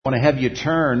I want to have you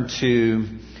turn to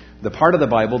the part of the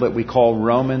Bible that we call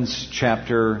Romans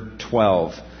chapter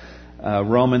 12.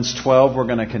 Romans 12, we're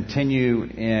going to continue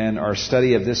in our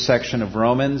study of this section of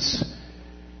Romans.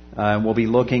 We'll be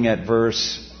looking at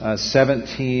verse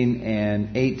 17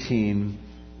 and 18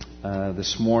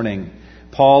 this morning.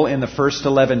 Paul, in the first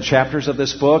 11 chapters of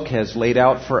this book, has laid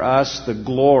out for us the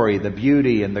glory, the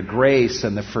beauty, and the grace,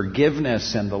 and the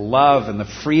forgiveness, and the love, and the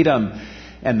freedom,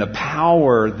 and the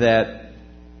power that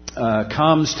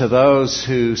comes to those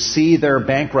who see their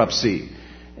bankruptcy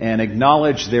and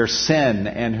acknowledge their sin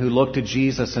and who look to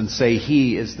Jesus and say,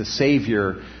 He is the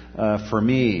Savior for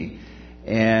me.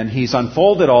 And He's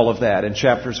unfolded all of that in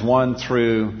chapters 1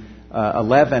 through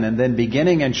 11. And then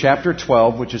beginning in chapter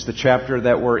 12, which is the chapter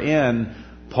that we're in,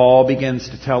 Paul begins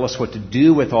to tell us what to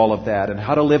do with all of that and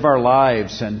how to live our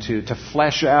lives and to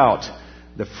flesh out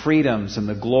the freedoms and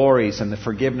the glories and the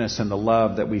forgiveness and the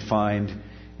love that we find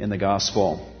in the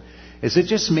gospel. Is it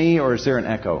just me, or is there an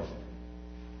echo?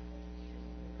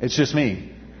 It's just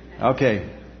me. Okay.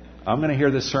 I'm going to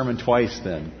hear this sermon twice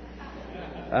then.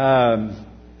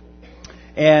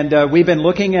 We've been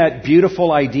looking at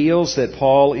beautiful ideals that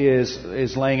Paul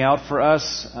is laying out for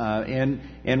us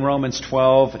in Romans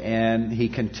 12, and he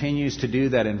continues to do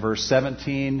that in verse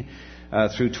 17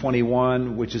 through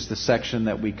 21, which is the section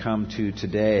that we come to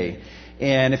today.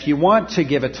 And if you want to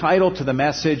give a title to the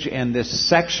message and this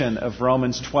section of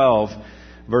Romans 12,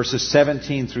 verses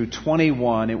 17 through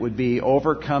 21, it would be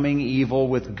Overcoming Evil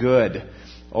with Good.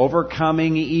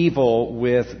 Overcoming Evil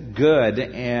with Good.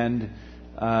 And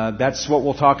that's what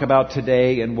we'll talk about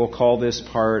today, and we'll call this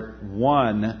part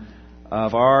 1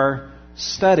 of our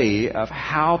study of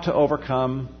how to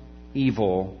overcome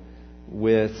evil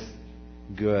with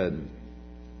good.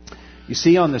 You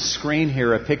see on the screen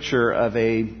here a picture of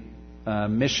a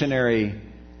missionary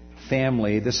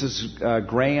family. This is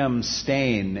Graham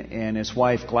Stain and his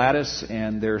wife Gladys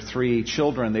and their 3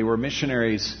 children. They were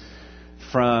missionaries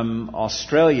from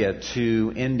Australia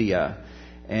to India.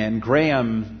 And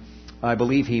Graham, I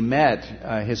believe he met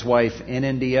his wife in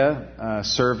India,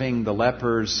 serving the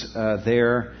lepers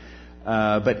there.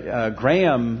 But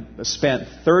Graham spent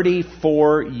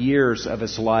 34 years of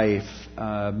his life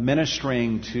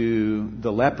ministering to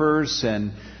the lepers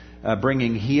and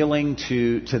bringing healing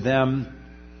to them.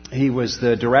 He was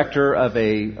the director of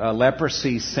a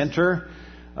leprosy center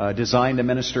designed to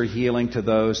minister healing to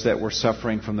those that were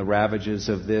suffering from the ravages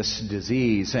of this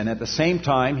disease. And at the same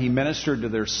time, he ministered to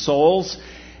their souls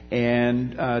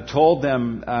and told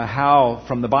them how,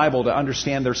 from the Bible, to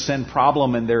understand their sin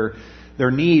problem and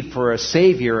their need for a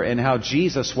Savior, and how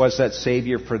Jesus was that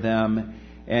Savior for them.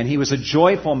 And he was a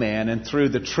joyful man, and through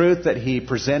the truth that he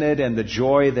presented and the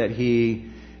joy that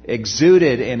he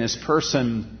exuded in his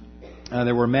person,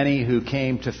 there were many who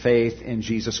came to faith in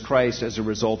Jesus Christ as a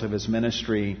result of his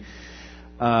ministry.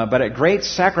 But at great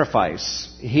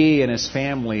sacrifice, he and his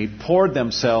family poured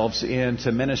themselves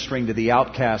into ministering to the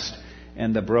outcast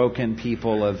and the broken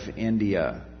people of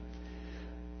India.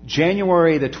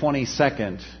 January the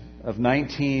 22nd of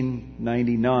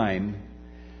 1999,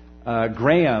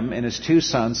 Graham and his 2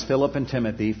 sons, Philip and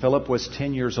Timothy. Philip was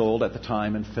 10 years old at the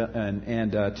time,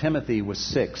 and Timothy was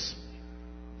 6.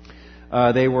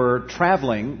 They were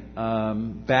traveling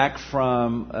back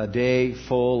from a day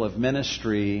full of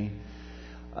ministry,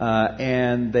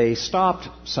 and they stopped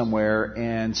somewhere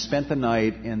and spent the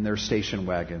night in their station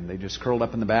wagon. They just curled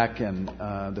up in the back, and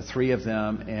the 3 of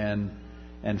them,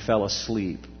 and fell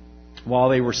asleep. While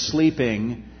they were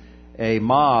sleeping, a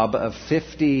mob of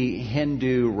 50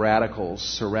 Hindu radicals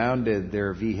surrounded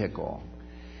their vehicle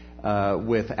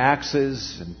with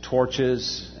axes and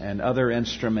torches and other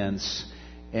instruments,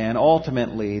 and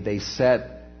ultimately they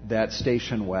set that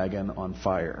station wagon on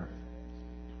fire.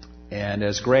 And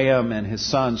as Graham and his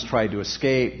sons tried to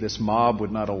escape, this mob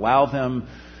would not allow them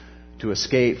to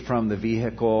escape from the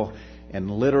vehicle, and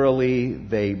literally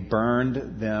they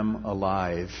burned them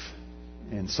alive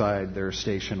inside their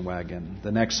station wagon.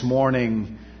 The next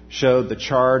morning showed the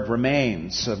charred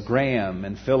remains of Graham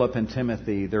and Philip and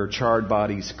Timothy, their charred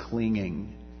bodies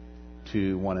clinging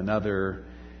to one another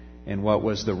in what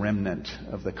was the remnant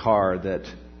of the car that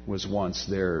was once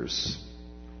theirs.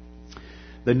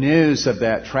 The news of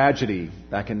that tragedy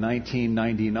back in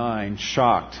 1999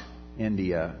 shocked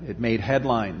India. It made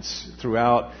headlines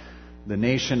throughout the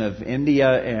nation of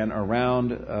India and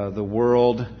around the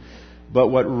world. But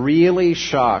what really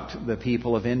shocked the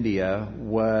people of India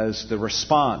was the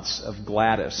response of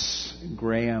Gladys,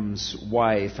 Graham's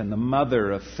wife, and the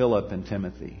mother of Philip and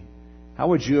Timothy. How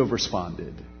would you have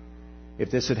responded if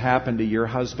this had happened to your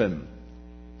husband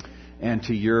and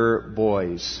to your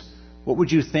boys? What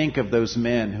would you think of those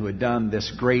men who had done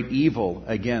this great evil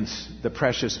against the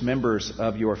precious members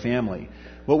of your family?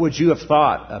 What would you have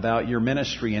thought about your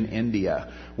ministry in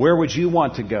India? Where would you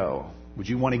want to go? Would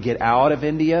you want to get out of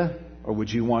India, or would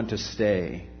you want to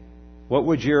stay? What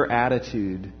would your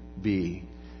attitude be?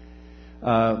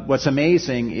 What's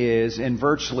amazing is in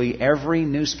virtually every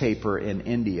newspaper in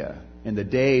India, in the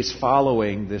days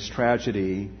following this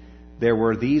tragedy, there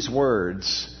were these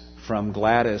words from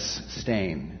Gladys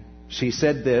Stain. She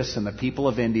said this, and the people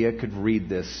of India could read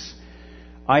this.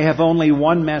 I have only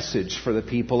one message for the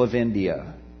people of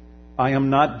India. I am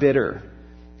not bitter,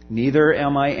 neither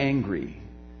am I angry,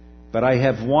 but I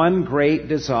have one great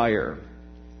desire,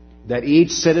 that each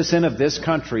citizen of this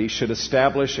country should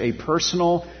establish a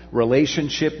personal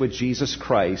relationship with Jesus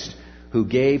Christ, who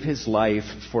gave His life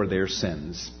for their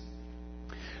sins.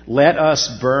 Let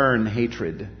us burn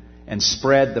hatred and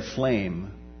spread the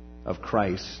flame of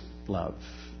Christ's love.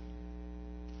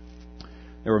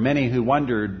 There were many who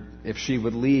wondered if she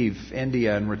would leave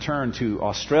India and return to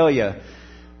Australia,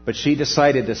 but she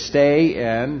decided to stay,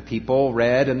 and people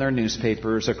read in their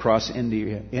newspapers across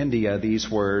India these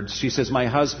words. She says, my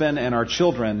husband and our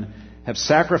children have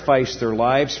sacrificed their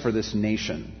lives for this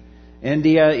nation.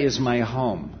 India is my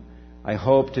home. I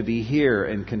hope to be here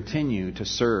and continue to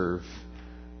serve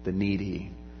the needy.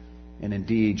 And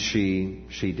indeed,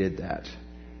 she did that.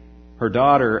 Her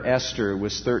daughter, Esther,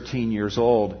 was 13 years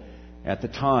old at the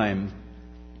time,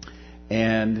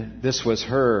 and this was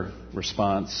her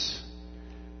response.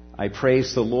 I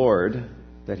praise the Lord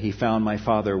that He found my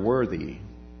father worthy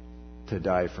to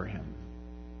die for him.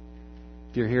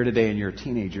 If you're here today and you're a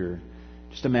teenager,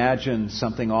 just imagine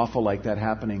something awful like that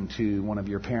happening to one of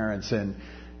your parents and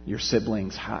your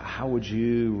siblings. How would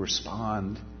you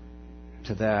respond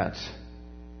to that?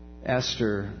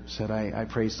 Esther said, I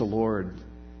praise the Lord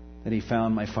that He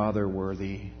found my father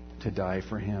worthy to die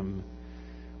for him.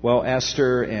 Well,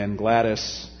 Esther and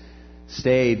Gladys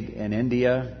stayed in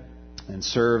India and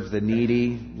served the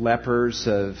needy lepers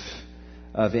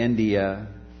of India.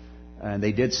 And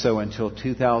they did so until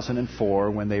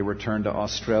 2004, when they returned to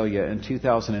Australia. In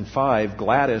 2005,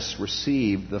 Gladys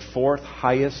received the fourth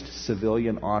highest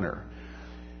civilian honor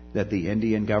that the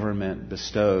Indian government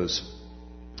bestows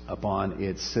upon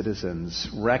its citizens,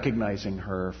 recognizing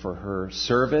her for her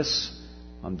service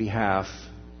on behalf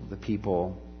of the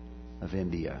people of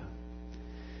India.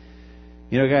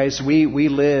 You know, guys, we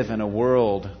live in a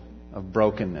world of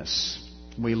brokenness.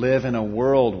 We live in a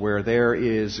world where there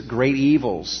is great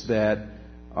evils that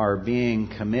are being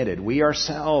committed. We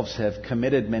ourselves have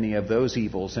committed many of those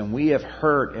evils, and we have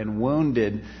hurt and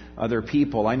wounded other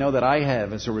people. I know that I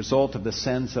have, as a result of the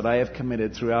sins that I have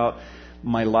committed throughout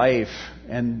my life.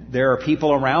 And there are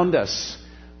people around us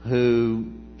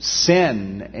who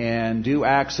sin and do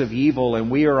acts of evil,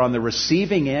 and we are on the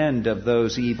receiving end of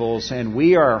those evils, and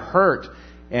we are hurt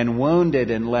and wounded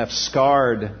and left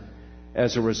scarred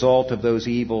as a result of those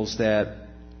evils that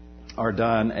are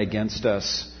done against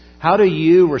us. How do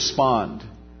you respond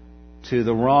to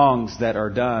the wrongs that are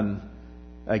done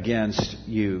against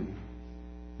you?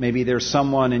 Maybe there's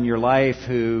someone in your life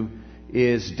who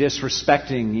is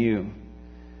disrespecting you.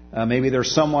 Maybe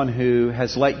there's someone who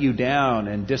has let you down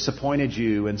and disappointed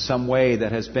you in some way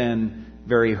that has been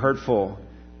very hurtful.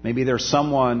 Maybe there's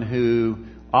someone who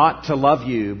ought to love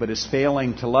you but is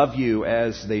failing to love you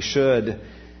as they should.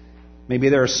 Maybe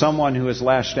there's someone who has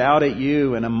lashed out at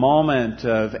you in a moment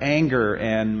of anger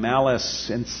and malice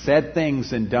and said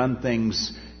things and done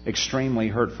things extremely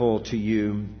hurtful to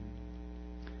you.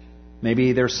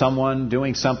 Maybe there's someone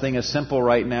doing something as simple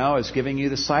right now as giving you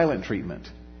the silent treatment.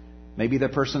 Maybe the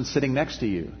person sitting next to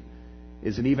you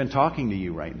isn't even talking to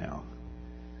you right now.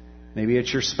 Maybe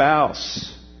it's your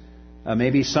spouse.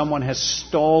 Maybe someone has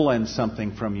stolen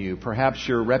something from you. Perhaps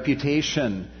your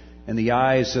reputation in the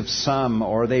eyes of some,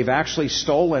 or they've actually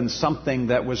stolen something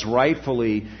that was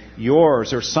rightfully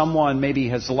yours, or someone maybe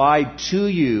has lied to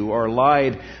you or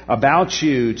lied about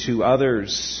you to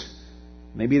others.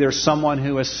 Maybe there's someone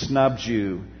who has snubbed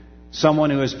you, someone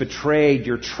who has betrayed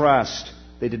your trust.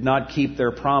 They did not keep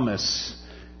their promise.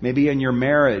 Maybe in your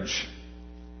marriage,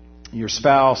 your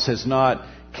spouse has not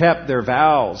kept their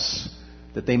vows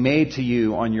that they made to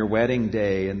you on your wedding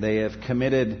day, and they have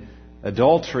committed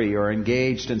adultery or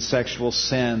engaged in sexual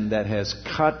sin that has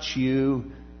cut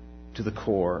you to the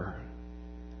core.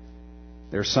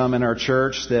 There are some in our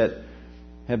church that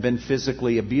have been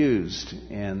physically abused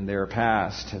in their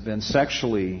past, have been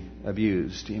sexually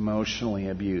abused, emotionally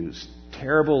abused.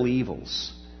 Terrible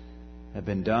evils have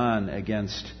been done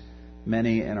against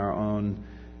many in our own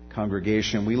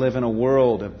congregation. We live in a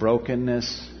world of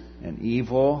brokenness and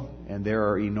evil, and there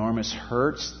are enormous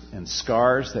hurts and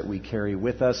scars that we carry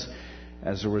with us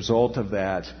as a result of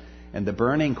that. And the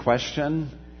burning question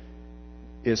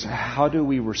is, how do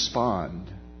we respond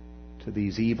to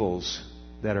these evils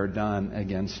that are done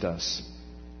against us?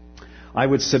 I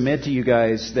would submit to you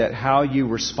guys that how you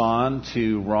respond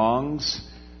to wrongs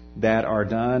that are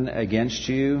done against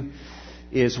you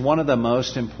is one of the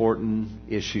most important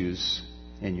issues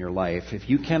in your life. If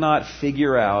you cannot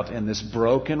figure out in this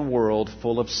broken world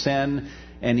full of sin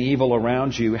and evil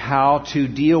around you how to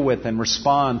deal with and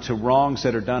respond to wrongs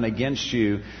that are done against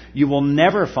you, you will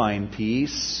never find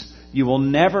peace. You will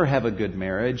never have a good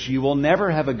marriage. You will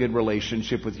never have a good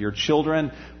relationship with your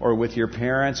children or with your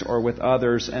parents or with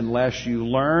others unless you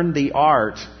learn the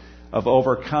art of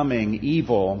overcoming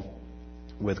evil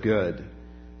with good.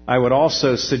 I would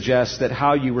also suggest that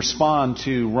how you respond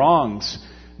to wrongs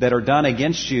that are done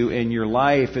against you in your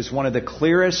life is one of the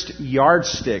clearest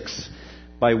yardsticks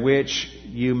by which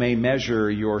you may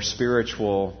measure your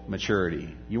spiritual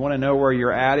maturity. You want to know where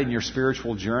you're at in your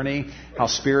spiritual journey, how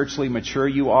spiritually mature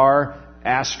you are?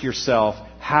 Ask yourself,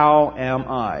 how am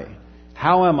I?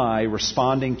 How am I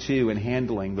responding to and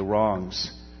handling the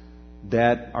wrongs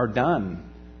that are done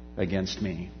against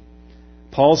me?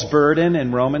 Paul's burden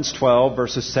in Romans 12,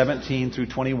 verses 17 through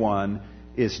 21,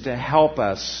 is to help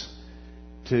us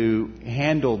to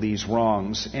handle these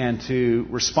wrongs and to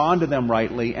respond to them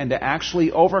rightly and to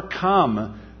actually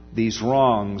overcome these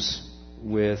wrongs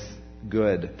with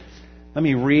good. Let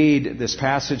me read this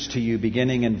passage to you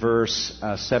beginning in verse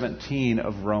 17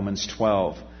 of Romans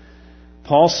 12.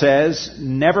 Paul says,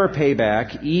 "Never pay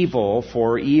back evil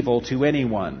for evil to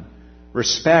anyone.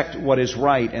 Respect what is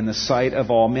right in the sight of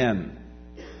all men.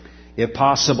 If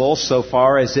possible, so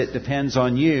far as it depends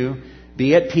on you,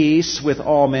 be at peace with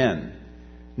all men.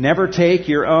 Never take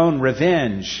your own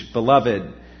revenge, beloved,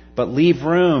 but leave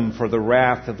room for the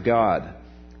wrath of God.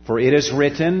 For it is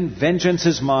written, 'Vengeance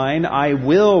is mine, I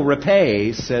will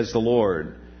repay,' says the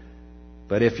Lord.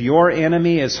 But if your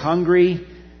enemy is hungry,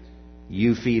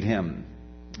 you feed him.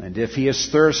 And if he is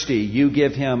thirsty, you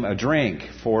give him a drink,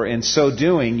 for in so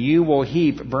doing you will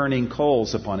heap burning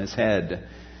coals upon his head.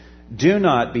 Do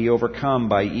not be overcome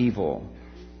by evil,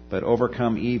 but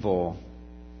overcome evil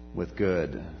with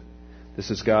good." This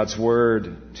is God's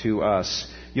word to us.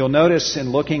 You'll notice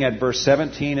in looking at verse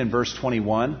 17 and verse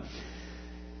 21,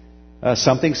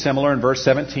 something similar. In verse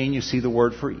 17, you see the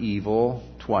word for evil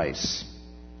twice.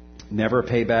 Never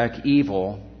pay back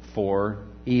evil for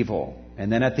evil.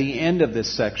 And then at the end of this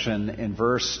section, in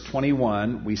verse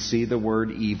 21, we see the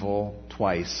word evil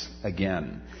twice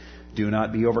again. Do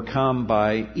not be overcome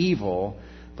by evil,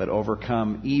 but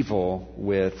overcome evil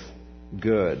with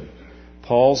good.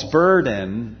 Paul's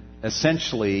burden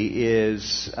essentially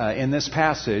is, in this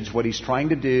passage, what he's trying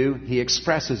to do, he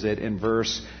expresses it in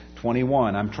verse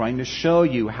 21. I'm trying to show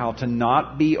you how to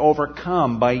not be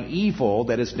overcome by evil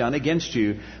that is done against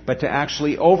you, but to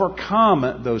actually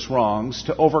overcome those wrongs,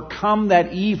 to overcome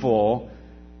that evil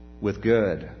with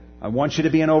good. I want you to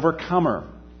be an overcomer.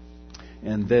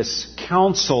 And this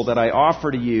counsel that I offer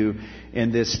to you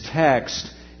in this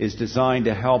text is designed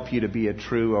to help you to be a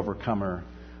true overcomer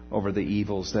over the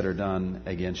evils that are done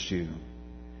against you.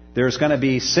 There's going to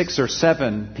be 6 or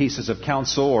 7 pieces of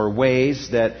counsel or ways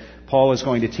that Paul is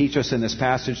going to teach us in this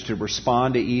passage to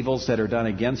respond to evils that are done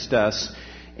against us.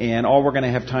 And all we're going to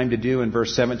have time to do in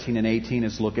verse 17 and 18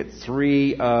 is look at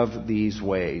 3 of these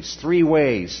ways. 3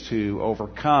 ways to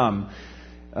overcome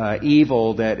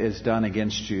evil that is done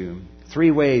against you. 3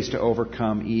 ways to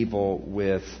overcome evil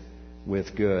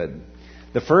with good.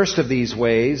 The first of these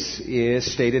ways is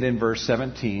stated in verse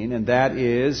 17, and that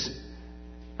is,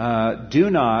 do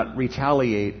not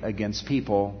retaliate against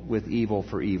people with evil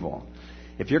for evil.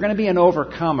 If you're going to be an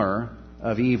overcomer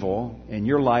of evil in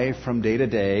your life from day to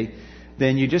day,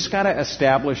 then you just got to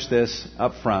establish this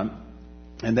up front,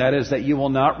 and that is that you will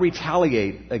not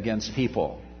retaliate against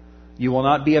people. You will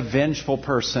not be a vengeful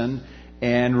person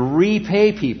and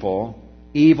repay people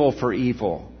evil for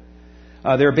evil.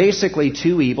 There are basically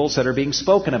 2 evils that are being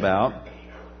spoken about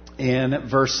in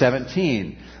verse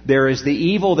 17. There is the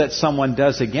evil that someone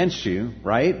does against you,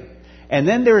 right? And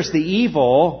then there's the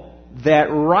evil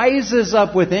that rises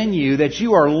up within you that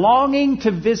you are longing to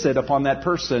visit upon that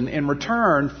person in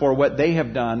return for what they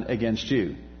have done against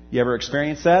you. You ever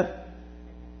experienced that?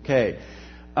 Okay.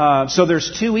 So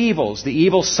there's 2 evils. The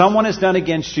evil someone has done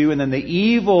against you, and then the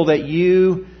evil that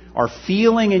you are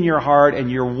feeling in your heart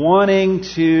and you're wanting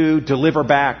to deliver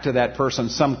back to that person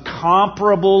some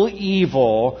comparable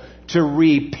evil to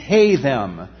repay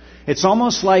them. It's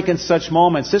almost like in such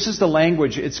moments, this is the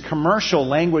language, it's commercial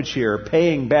language here,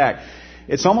 paying back.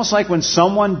 It's almost like when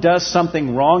someone does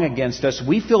something wrong against us,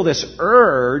 we feel this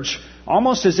urge,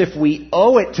 almost as if we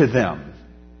owe it to them,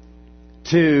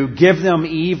 to give them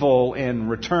evil in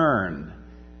return.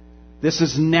 This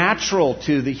is natural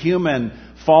to the human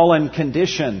fallen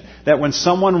condition, that when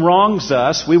someone wrongs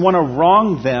us, we want to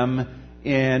wrong them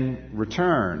in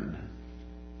return.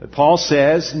 But Paul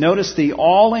says, notice the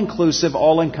all-inclusive,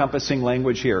 all-encompassing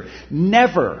language here.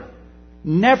 Never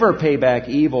pay back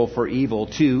evil for evil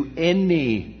to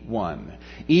anyone.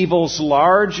 Evils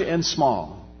large and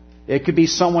small. It could be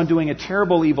someone doing a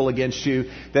terrible evil against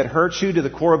you that hurts you to the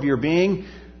core of your being.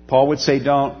 Paul would say,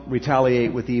 don't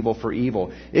retaliate with evil for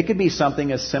evil. It could be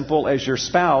something as simple as your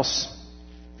spouse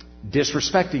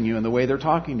disrespecting you in the way they're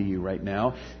talking to you right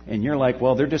now. And you're like,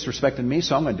 well, they're disrespecting me,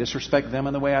 so I'm going to disrespect them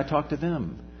in the way I talk to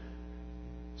them.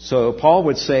 So Paul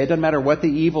would say, it doesn't matter what the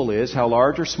evil is, how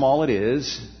large or small it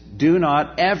is, do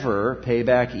not ever pay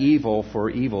back evil for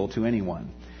evil to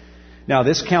anyone. Now,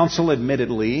 this counsel,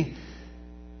 admittedly,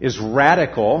 is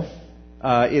radical.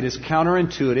 It is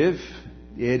counterintuitive.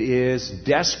 It is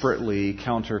desperately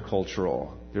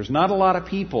countercultural. There's not a lot of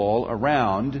people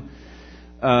around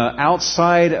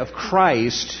outside of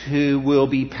Christ who will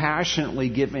be passionately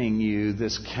giving you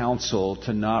this counsel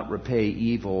to not repay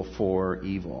evil for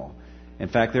evil. In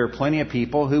fact, there are plenty of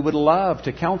people who would love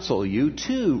to counsel you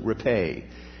to repay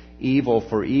evil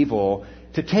for evil,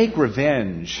 to take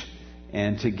revenge,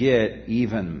 and to get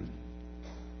even.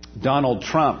 Donald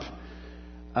Trump,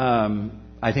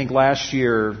 I think last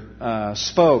year,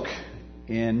 spoke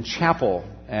in chapel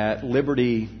at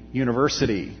Liberty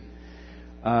University.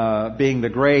 Being the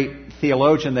great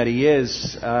theologian that he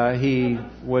is, he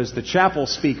was the chapel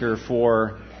speaker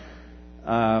for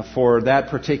that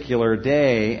particular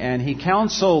day, and he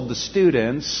counseled the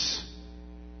students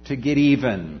to get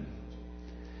even.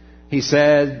 He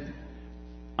said,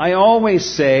 I always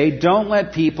say, don't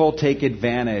let people take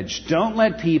advantage. Don't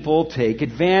let people take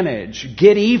advantage.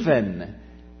 Get even.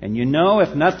 And you know,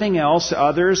 if nothing else,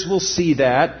 others will see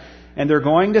that, and they're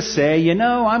going to say, you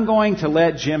know, I'm going to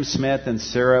let Jim Smith and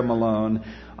Sarah Malone,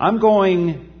 I'm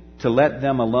going to let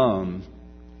them alone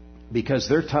because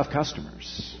they're tough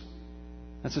customers.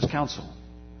 That's his counsel.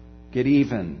 Get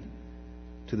even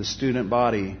to the student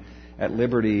body at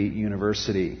Liberty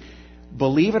University.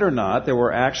 Believe it or not, there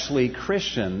were actually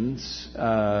Christian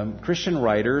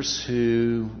writers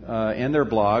who, in their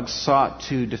blogs, sought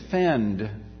to defend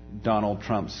Donald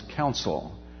Trump's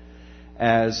counsel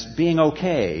as being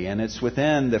okay, and it's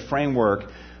within the framework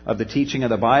of the teaching of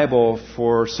the Bible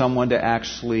for someone to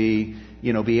actually,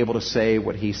 be able to say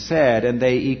what he said, and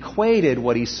they equated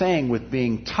what he's saying with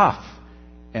being tough.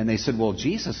 And they said, well,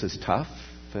 Jesus is tough,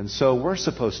 and so we're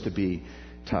supposed to be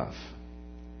tough.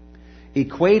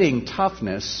 Equating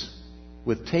toughness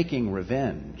with taking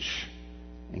revenge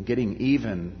and getting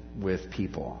even with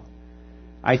people.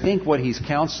 I think what he's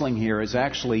counseling here is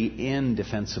actually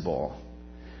indefensible.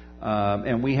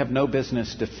 And we have no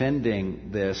business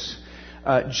defending this.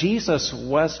 Jesus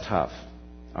was tough,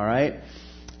 all right?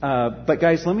 But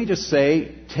guys, let me just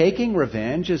say, taking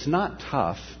revenge is not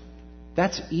tough.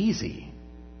 That's easy.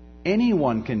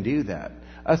 Anyone can do that.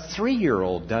 A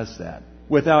 3-year-old does that.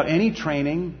 Without any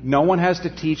training, no one has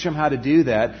to teach them how to do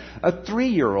that. A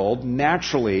 3-year-old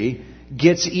naturally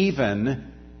gets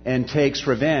even and takes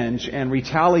revenge and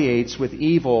retaliates with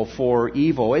evil for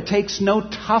evil. It takes no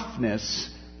toughness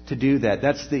to do that.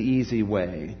 That's the easy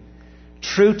way.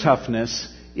 True toughness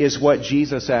is what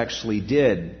Jesus actually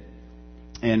did.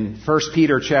 In 1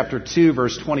 Peter chapter 2,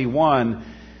 verse 21,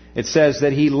 it says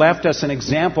that He left us an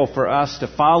example for us to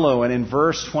follow. And in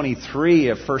verse 23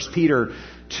 of 1 Peter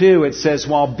 2, it says,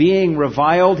 while being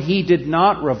reviled, He did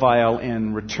not revile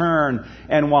in return.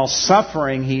 And while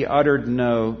suffering, He uttered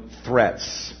no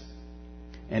threats.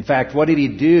 In fact, what did He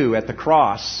do at the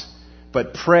cross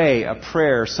but pray a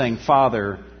prayer saying,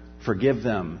 Father, forgive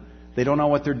them. They don't know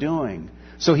what they're doing.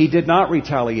 So He did not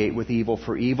retaliate with evil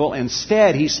for evil.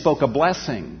 Instead, He spoke a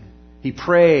blessing. He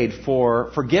prayed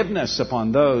for forgiveness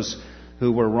upon those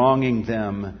who were wronging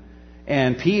them.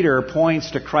 And Peter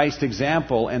points to Christ's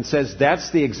example and says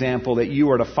that's the example that you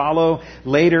are to follow.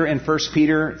 Later in 1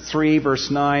 Peter 3,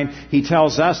 verse 9, he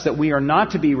tells us that we are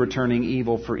not to be returning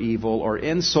evil for evil or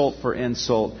insult for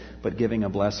insult, but giving a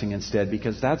blessing instead,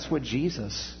 because that's what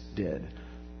Jesus did.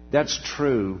 That's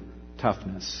true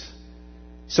toughness.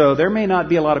 So there may not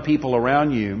be a lot of people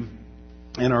around you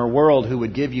in our world who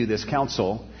would give you this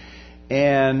counsel.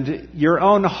 And your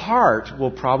own heart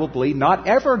will probably not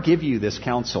ever give you this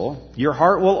counsel. Your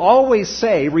heart will always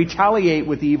say, retaliate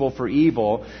with evil for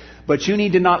evil. But you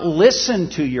need to not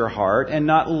listen to your heart and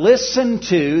not listen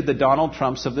to the Donald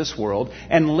Trumps of this world,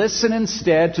 and listen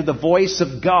instead to the voice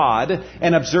of God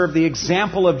and observe the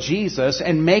example of Jesus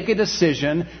and make a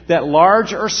decision that,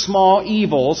 large or small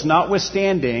evils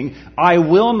notwithstanding, I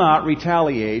will not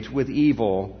retaliate with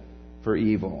evil for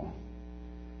evil.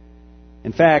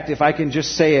 In fact, if I can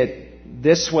just say it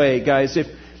this way, guys,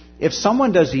 if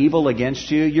someone does evil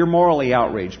against you, you're morally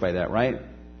outraged by that, right?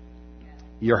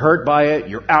 You're hurt by it.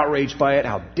 You're outraged by it.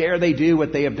 How dare they do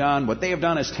what they have done? What they have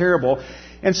done is terrible.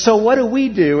 And so what do we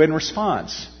do in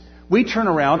response? We turn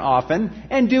around often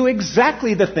and do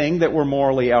exactly the thing that we're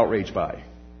morally outraged by.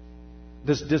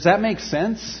 Does that make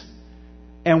sense?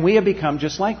 And we have become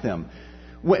just like them.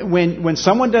 When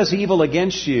someone does evil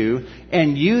against you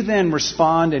and you then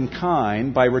respond in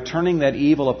kind by returning that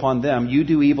evil upon them, you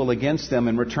do evil against them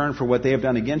in return for what they have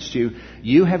done against you,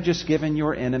 you have just given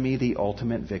your enemy the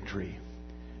ultimate victory.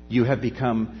 You have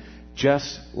become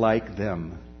just like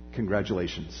them.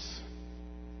 Congratulations.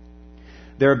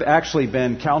 There have actually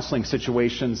been counseling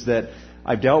situations that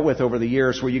I've dealt with over the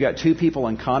years where you got two people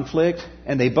in conflict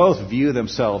and they both view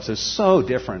themselves as so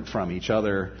different from each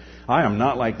other. I am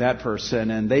not like that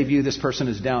person, and they view this person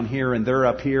as down here and they're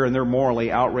up here, and they're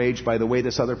morally outraged by the way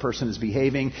this other person is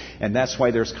behaving, and that's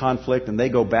why there's conflict, and they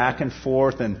go back and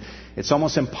forth, and it's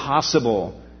almost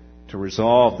impossible to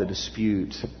resolve the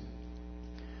dispute.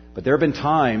 But there have been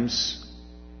times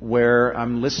where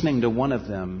I'm listening to one of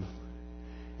them,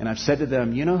 and I've said to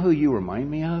them, you know who you remind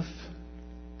me of?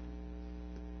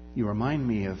 You remind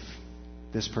me of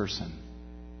this person.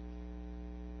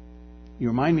 You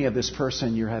remind me of this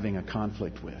person you're having a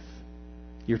conflict with.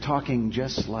 You're talking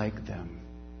just like them.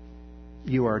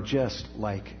 You are just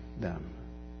like them.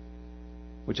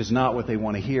 Which is not what they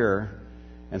want to hear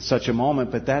in such a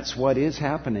moment, but that's what is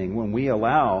happening when we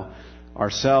allow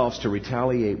ourselves to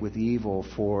retaliate with evil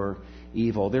for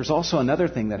evil. There's also another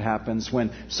thing that happens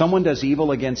when someone does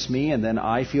evil against me and then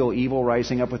I feel evil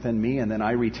rising up within me and then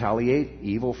I retaliate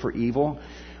evil for evil.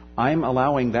 I'm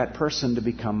allowing that person to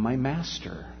become my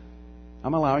master.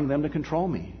 I'm allowing them to control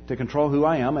me, to control who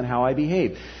I am and how I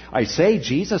behave. I say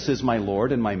Jesus is my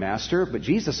Lord and my master, but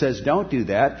Jesus says don't do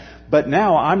that. But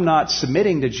now I'm not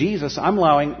submitting to Jesus. I'm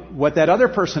allowing what that other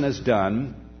person has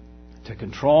done to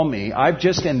control me. I've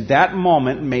just in that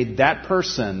moment made that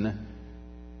person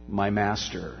my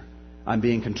master. I'm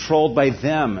being controlled by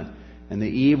them and the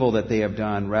evil that they have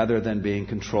done rather than being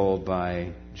controlled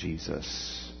by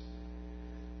Jesus.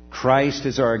 Christ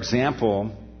is our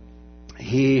example.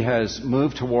 He has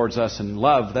moved towards us in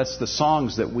love. That's the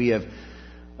songs that we have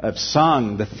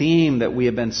sung, the theme that we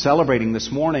have been celebrating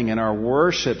this morning in our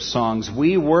worship songs.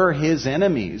 We were His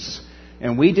enemies,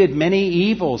 and we did many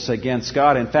evils against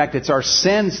God. In fact, it's our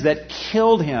sins that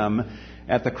killed Him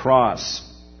at the cross.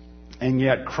 And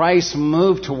yet Christ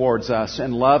moved towards us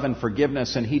in love and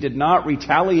forgiveness, and He did not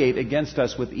retaliate against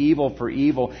us with evil for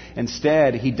evil.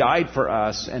 Instead, He died for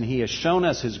us, and He has shown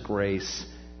us His grace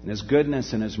and His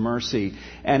goodness and His mercy.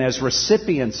 And as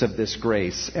recipients of this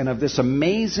grace and of this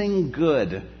amazing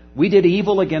good, we did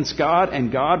evil against God,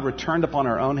 and God returned upon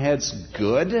our own heads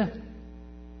good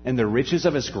and the riches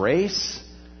of His grace.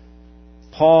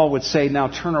 Paul would say, now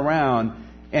turn around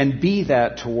and be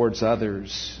that towards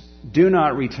others. Do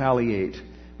not retaliate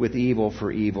with evil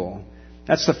for evil.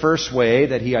 That's the first way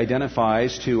that he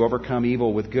identifies to overcome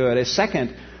evil with good. A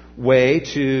second way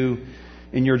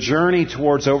in your journey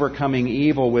towards overcoming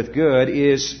evil with good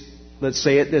is, let's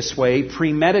say it this way,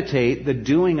 premeditate the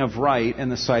doing of right in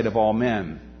the sight of all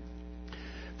men.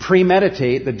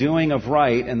 Premeditate the doing of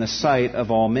right in the sight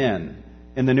of all men.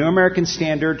 In the New American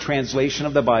Standard translation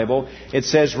of the Bible, it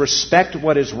says, respect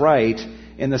what is right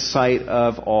in the sight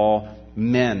of all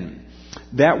men.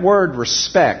 That word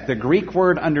respect, the Greek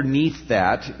word underneath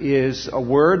that, is a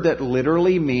word that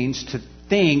literally means to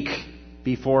think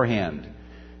beforehand,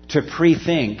 to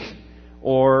pre-think,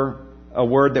 or a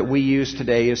word that we use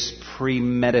today is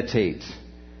premeditate.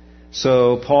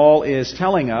 So Paul is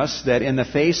telling us that in the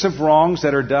face of wrongs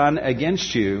that are done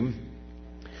against you,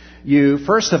 you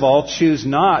first of all choose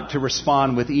not to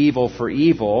respond with evil for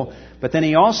evil, but then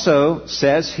he also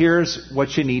says, here's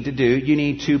what you need to do. You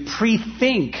need to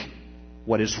pre-think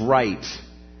what is right.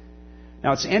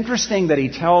 Now it's interesting that he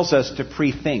tells us to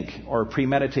pre-think or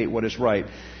premeditate what is right.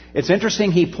 It's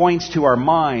interesting he points to our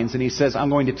minds and he says, I'm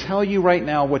going to tell you right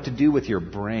now what to do with your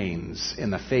brains in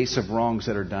the face of wrongs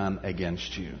that are done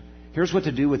against you. Here's what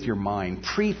to do with your mind.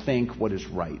 Pre-think what is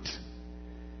right.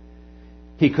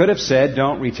 He could have said,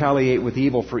 don't retaliate with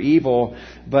evil for evil,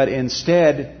 but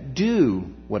instead do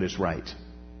what is right.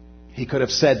 He could have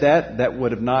said that. That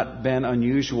would have not been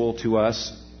unusual to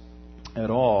us at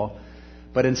all.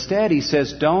 But instead, he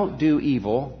says, don't do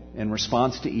evil in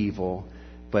response to evil,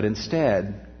 but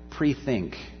instead,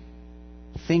 pre-think.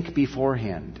 Think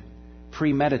beforehand.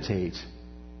 Premeditate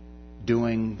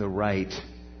doing the right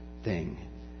thing.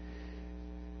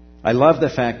 I love the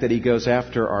fact that he goes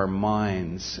after our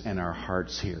minds and our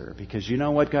hearts here. Because you know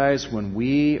what, guys? When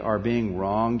we are being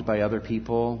wronged by other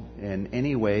people in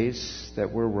any ways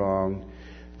that we're wrong,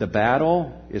 the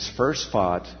battle is first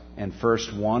fought and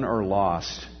first won or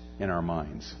lost in our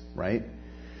minds, right?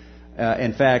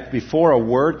 In fact, before a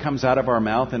word comes out of our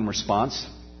mouth in response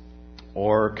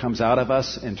or comes out of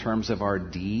us in terms of our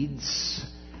deeds,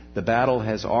 the battle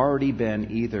has already been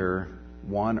either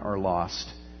won or lost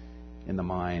in the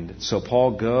mind. So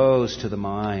Paul goes to the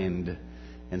mind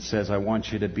and says, I want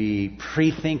you to be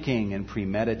pre-thinking and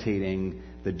premeditating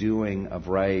the doing of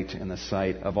right in the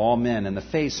sight of all men in the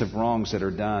face of wrongs that are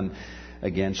done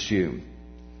against you.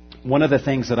 One of the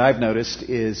things that I've noticed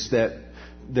is that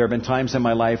there have been times in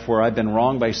my life where I've been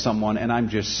wronged by someone and I'm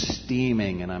just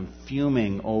steaming and I'm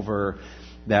fuming over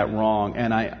that wrong,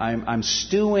 and I'm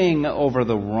stewing over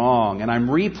the wrong, and I'm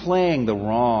replaying the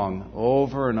wrong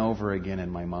over and over again in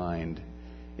my mind.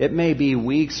 It may be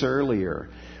weeks earlier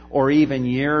or even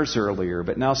years earlier,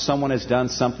 but now someone has done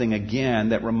something again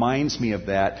that reminds me of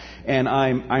that, and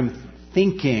I'm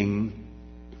thinking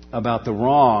about the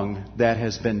wrong that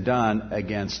has been done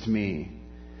against me.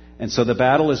 And so the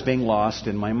battle is being lost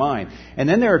in my mind. And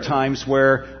then there are times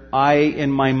where I,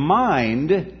 in my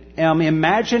mind, am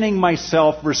imagining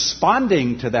myself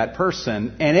responding to that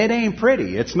person, and it ain't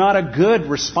pretty. It's not a good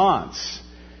response.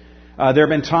 There have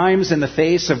been times in the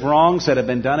face of wrongs that have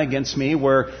been done against me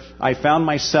where I found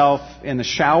myself in the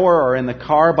shower or in the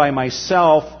car by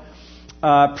myself,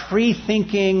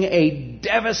 pre-thinking a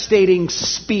devastating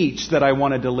speech that I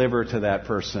want to deliver to that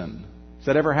person. Has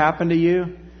that ever happened to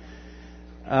you?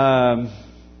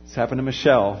 It's happened to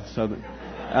Michelle.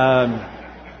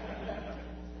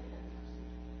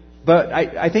 But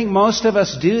I think most of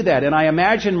us do that, and I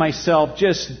imagine myself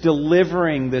just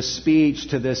delivering this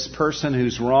speech to this person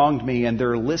who's wronged me, and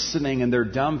they're listening, and they're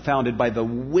dumbfounded by the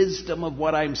wisdom of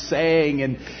what I'm saying,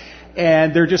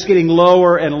 and they're just getting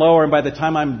lower and lower, and by the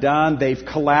time I'm done, they've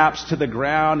collapsed to the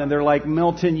ground, and they're like,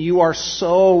 Milton, you are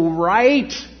so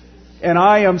right, and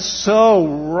I am so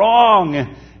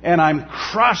wrong, and I'm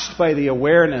crushed by the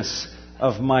awareness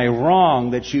of my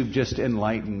wrong that you've just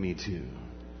enlightened me to.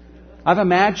 I've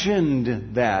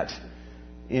imagined that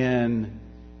in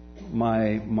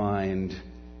my mind.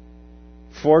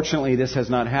 Fortunately, this has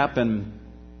not happened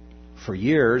for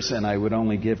years, and I would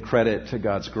only give credit to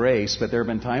God's grace, but there have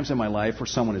been times in my life where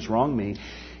someone has wronged me,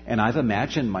 and I've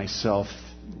imagined myself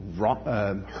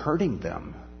hurting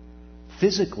them,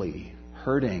 physically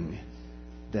hurting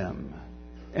them.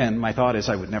 And my thought is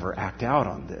I would never act out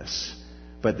on this,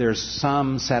 but there's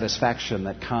some satisfaction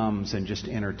that comes in just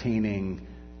entertaining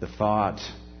the thought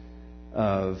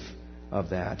of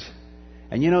that.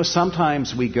 And you know,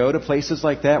 sometimes we go to places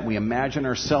like that, we imagine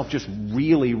ourselves just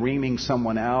really reaming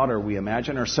someone out, or we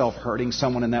imagine ourselves hurting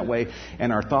someone in that way,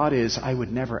 and our thought is, I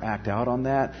would never act out on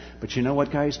that. But you know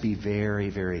what, guys? Be very,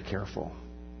 very careful.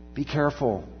 Be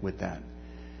careful with that.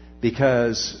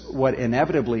 Because what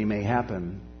inevitably may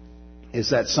happen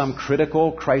is that some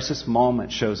critical crisis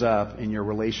moment shows up in your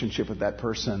relationship with that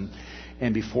person,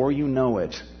 and before you know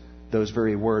it, those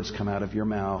very words come out of your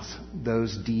mouth.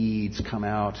 Those deeds come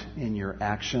out in your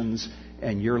actions,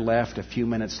 and you're left a few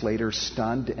minutes later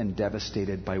stunned and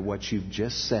devastated by what you've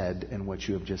just said and what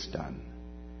you have just done.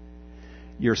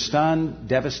 You're stunned,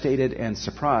 devastated, and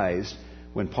surprised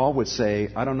when Paul would say,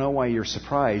 I don't know why you're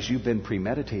surprised. You've been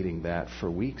premeditating that for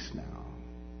weeks now.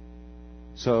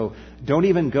 So don't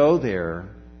even go there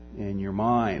in your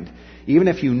mind. Even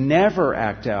if you never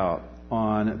act out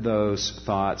on those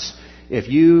thoughts,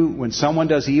 when someone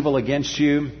does evil against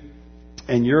you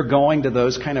and you're going to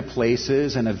those kind of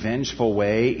places in a vengeful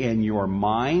way in your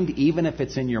mind, even if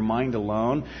it's in your mind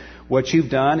alone, what you've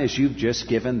done is you've just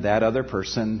given that other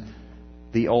person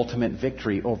the ultimate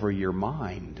victory over your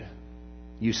mind.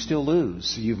 You still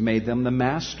lose. You've made them the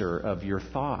master of your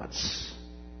thoughts,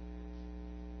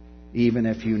 even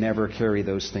if you never carry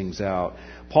those things out.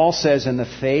 Paul says in the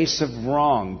face of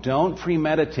wrong, don't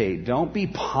premeditate, don't be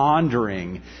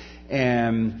pondering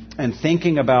and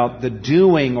thinking about the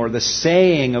doing or the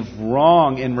saying of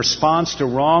wrong in response to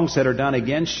wrongs that are done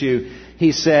against you.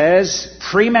 He says,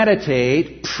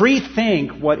 premeditate,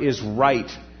 pre-think what is right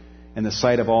in the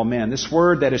sight of all men. This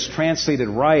word that is translated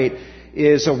right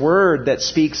is a word that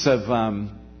speaks of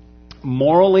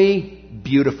morally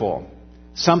beautiful.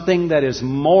 Something that is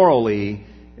morally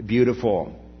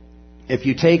beautiful. If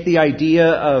you take the idea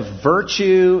of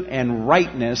virtue and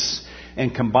rightness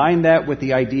and combine that with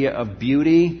the idea of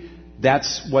beauty,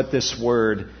 that's what this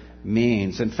word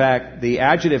means. In fact, the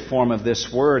adjective form of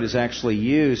this word is actually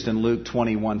used in Luke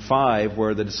 21:5,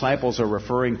 where the disciples are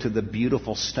referring to the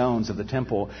beautiful stones of the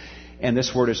temple, and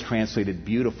this word is translated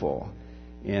beautiful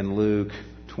in Luke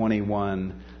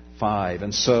 21:5.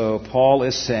 And so Paul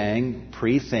is saying,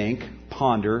 pre-think,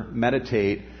 ponder,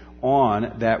 meditate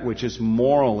on that which is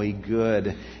morally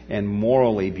good and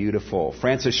morally beautiful.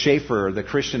 Francis Schaeffer, the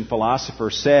Christian philosopher,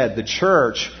 said the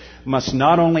church must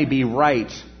not only be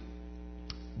right,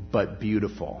 but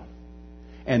beautiful.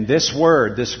 And this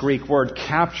word, this Greek word,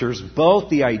 captures both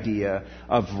the idea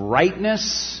of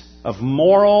rightness, of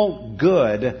moral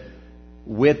good,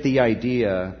 with the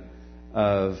idea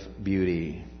of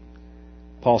beauty.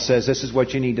 Paul says this is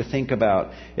what you need to think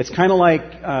about. It's kind of like,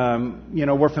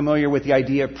 we're familiar with the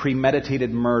idea of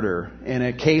premeditated murder. In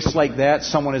a case like that,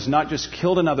 someone has not just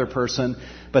killed another person,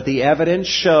 but the evidence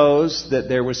shows that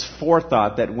there was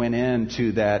forethought that went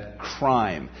into that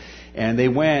crime. And they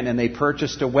went and they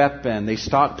purchased a weapon. They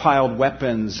stockpiled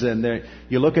weapons. And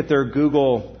you look at their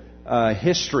Google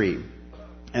history,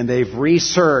 and they've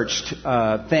researched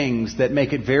things that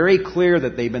make it very clear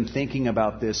that they've been thinking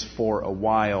about this for a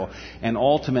while. And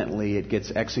ultimately, it gets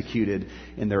executed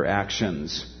in their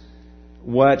actions.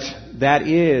 What that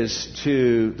is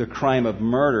to the crime of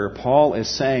murder, Paul is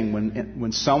saying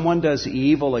when someone does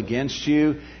evil against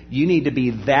you, you need to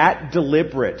be that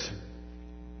deliberate,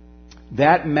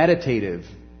 that meditative,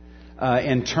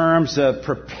 in terms of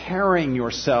preparing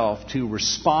yourself to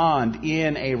respond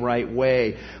in a right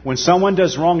way. When someone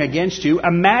does wrong against you,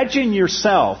 imagine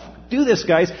yourself, do this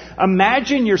guys,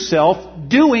 imagine yourself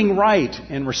doing right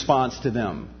in response to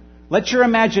them. Let your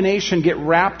imagination get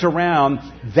wrapped around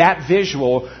that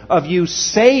visual of you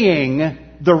saying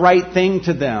the right thing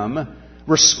to them,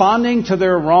 responding to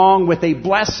their wrong with a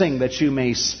blessing that you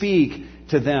may speak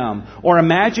to them. Or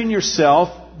imagine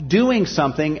yourself doing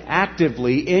something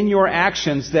actively in your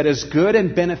actions that is good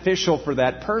and beneficial for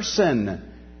that person.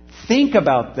 Think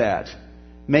about that.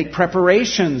 Make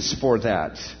preparations for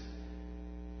that.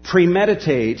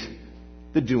 Premeditate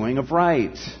the doing of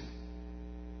right.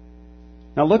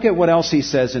 Now look at what else he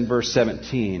says in verse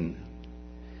 17.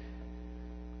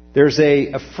 There's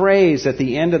a phrase at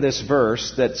the end of this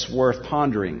verse that's worth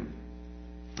pondering.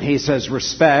 He says,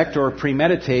 respect or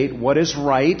premeditate what is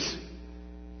right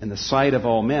in the sight of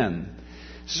all men.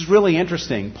 This is really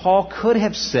interesting. Paul could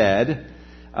have said,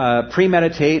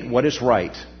 premeditate what is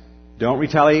right. Don't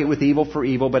retaliate with evil for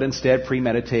evil, but instead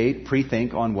premeditate,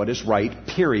 pre-think on what is right,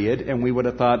 period. And we would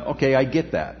have thought, okay, I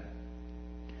get that.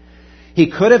 He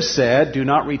could have said, do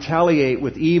not retaliate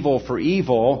with evil for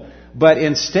evil, but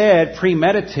instead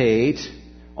premeditate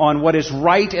on what is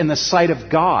right in the sight of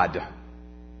God.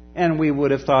 And we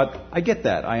would have thought, I get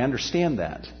that, I understand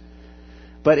that.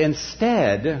 But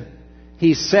instead,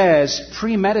 he says,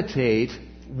 premeditate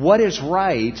what is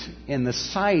right in the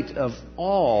sight of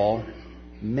all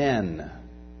men.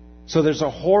 So there's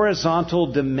a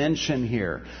horizontal dimension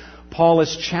here. Paul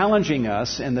is challenging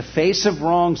us in the face of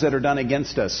wrongs that are done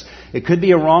against us. It could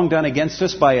be a wrong done against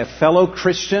us by a fellow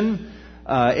Christian.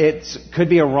 It could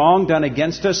be a wrong done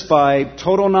against us by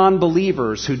total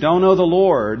non-believers who don't know the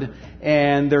Lord,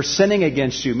 and they're sinning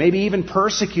against you, maybe even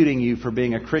persecuting you for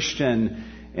being a Christian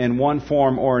in one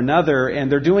form or another, and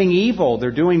they're doing evil,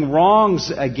 they're doing wrongs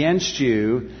against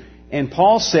you. And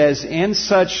Paul says, in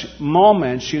such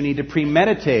moments, you need to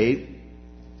premeditate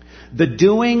the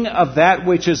doing of that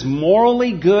which is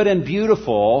morally good and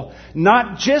beautiful,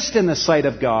 not just in the sight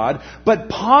of God, but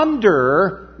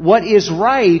ponder what is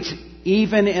right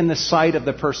even in the sight of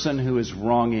the person who is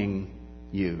wronging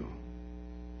you.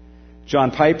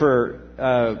 John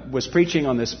Piper was preaching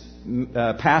on this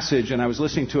passage, and I was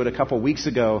listening to it a couple weeks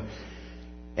ago,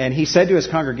 and he said to his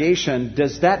congregation,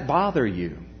 does that bother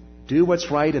you? Do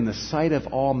what's right in the sight of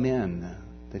all men.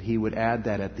 That he would add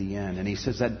that at the end. And he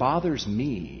says, that bothers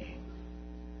me.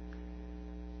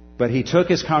 But he took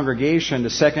his congregation to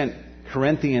 2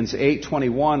 Corinthians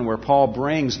 8:21, where Paul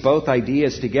brings both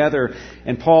ideas together.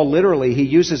 And Paul literally, he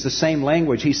uses the same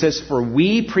language. He says, for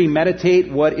we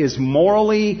premeditate what is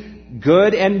morally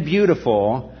good and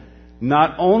beautiful,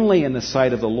 not only in the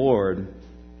sight of the Lord,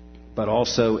 but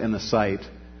also in the sight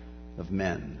of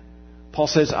men. Paul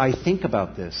says, I think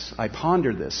about this. I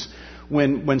ponder this.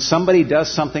 When somebody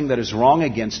does something that is wrong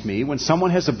against me, when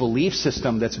someone has a belief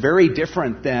system that's very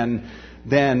different than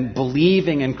than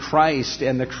believing in Christ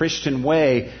and the Christian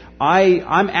way,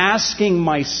 I'm asking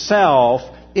myself,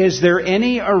 is there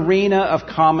any arena of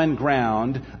common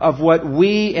ground of what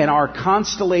we in our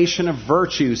constellation of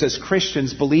virtues as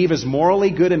Christians believe is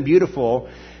morally good and beautiful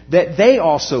that they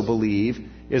also believe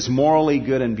is morally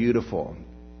good and beautiful?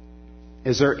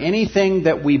 Is there anything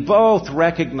that we both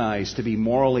recognize to be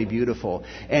morally beautiful?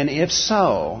 And if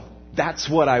so, that's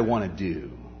what I want to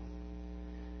do.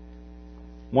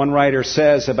 One writer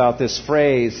says about this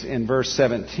phrase in verse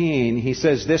 17, he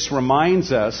says, this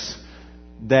reminds us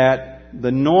that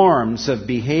the norms of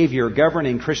behavior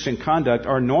governing Christian conduct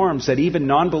are norms that even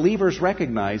non-believers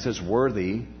recognize as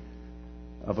worthy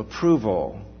of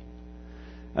approval.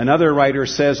 Another writer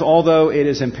says, although it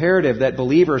is imperative that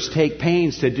believers take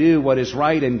pains to do what is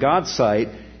right in God's sight,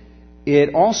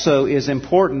 it also is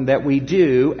important that we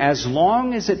do, as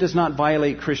long as it does not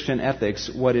violate Christian ethics,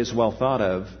 what is well thought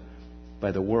of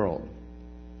by the world.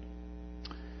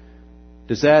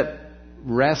 Does that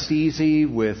rest easy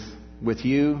with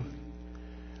you?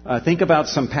 Think about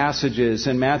some passages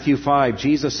in Matthew 5.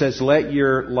 Jesus says, let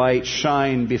your light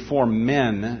shine before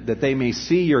men, that they may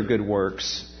see your good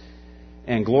works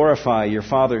and glorify your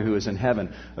Father who is in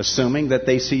heaven. Assuming that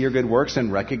they see your good works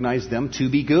and recognize them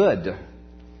to be good.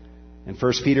 In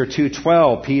 1 Peter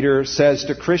 2:12, Peter says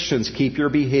to Christians, keep your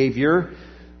behavior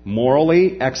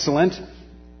morally excellent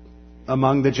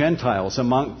among the Gentiles,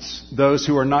 amongst those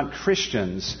who are not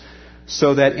Christians,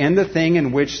 so that in the thing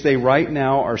in which they right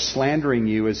now are slandering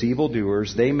you as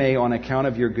evildoers, they may, on account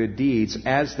of your good deeds,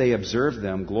 as they observe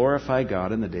them, glorify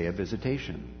God in the day of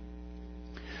visitation.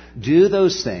 Do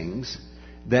those things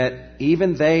that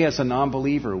even they as a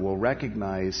non-believer will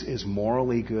recognize is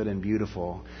morally good and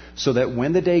beautiful, so that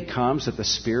when the day comes that the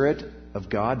Spirit of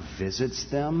God visits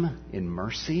them in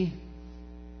mercy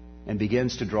and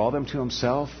begins to draw them to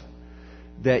Himself,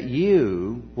 that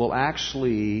you will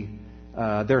actually,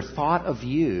 their thought of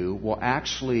you will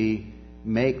actually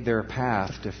make their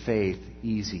path to faith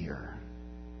easier,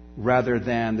 rather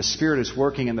than the Spirit is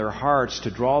working in their hearts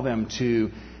to draw them to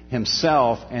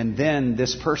Himself, and then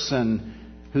this person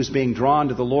who's being drawn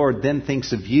to the Lord then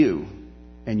thinks of you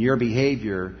and your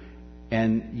behavior,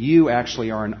 and you actually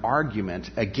are an argument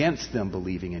against them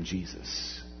believing in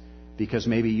Jesus, because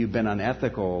maybe you've been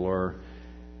unethical or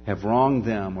have wronged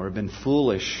them or have been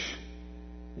foolish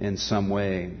in some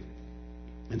way.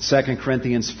 In 2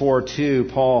 Corinthians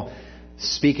 4:2, Paul,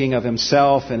 speaking of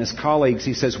himself and his colleagues,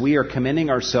 he says, we are commending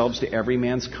ourselves to every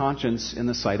man's conscience in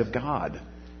the sight of God.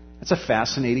 That's a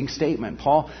fascinating statement.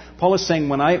 Paul is saying,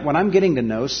 when I'm getting to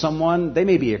know someone, they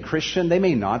may be a Christian, they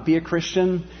may not be a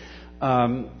Christian.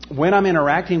 When I'm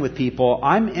interacting with people,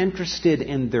 I'm interested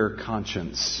in their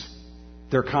conscience.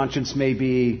 Their conscience may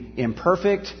be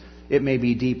imperfect, it may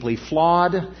be deeply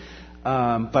flawed,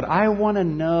 but I want to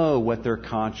know what their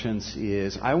conscience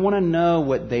is. I want to know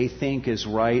what they think is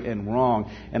right and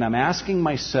wrong. And I'm asking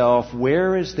myself,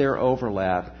 where is their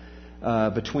overlap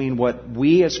between what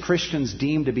we as Christians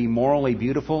deem to be morally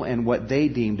beautiful and what they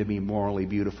deem to be morally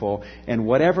beautiful? And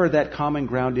whatever that common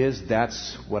ground is,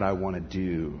 that's what I want to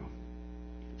do,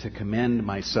 to commend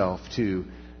myself to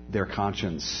their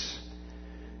conscience.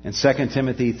 In 2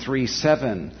 Timothy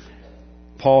 3:7,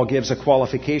 Paul gives a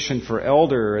qualification for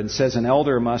elder and says an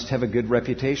elder must have a good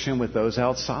reputation with those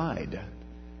outside.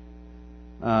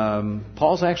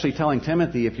 Paul's actually telling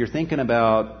Timothy, if you're thinking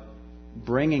about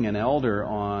bringing an elder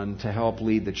on to help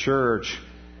lead the church,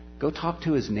 go talk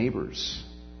to his neighbors.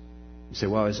 You say,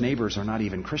 well, his neighbors are not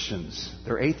even Christians.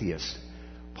 They're atheists.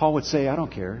 Paul would say, I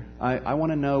don't care. I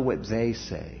want to know what they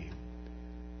say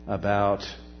about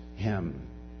him.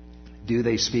 Do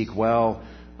they speak well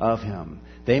of him?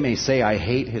 They may say, I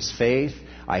hate his faith.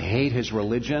 I hate his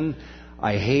religion.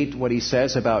 I hate what he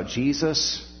says about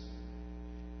Jesus.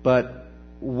 But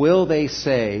will they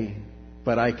say,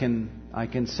 but I can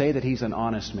say that he's an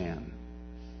honest man.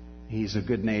 He's a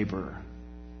good neighbor.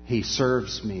 He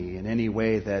serves me in any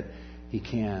way that he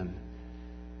can.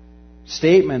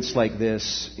 Statements like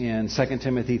this in 2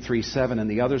 Timothy 3:7 and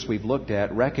the others we've looked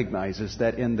at recognizes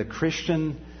that in the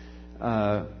Christian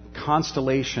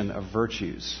constellation of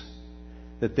virtues,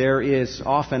 that there is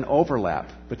often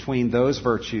overlap between those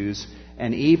virtues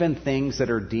and even things that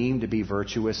are deemed to be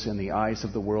virtuous in the eyes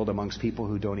of the world amongst people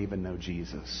who don't even know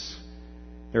Jesus.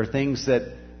 There are things that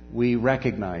we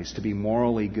recognize to be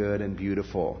morally good and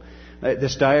beautiful.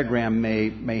 This diagram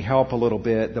may help a little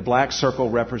bit. The black circle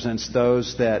represents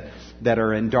those that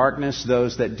are in darkness,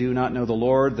 those that do not know the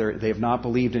Lord. They have not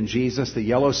believed in Jesus. The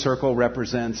yellow circle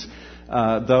represents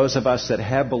those of us that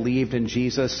have believed in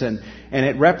Jesus. And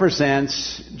it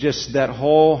represents just that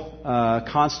whole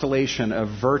constellation of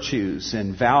virtues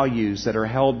and values that are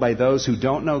held by those who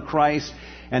don't know Christ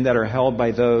and that are held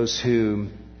by those who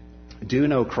do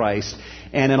know Christ.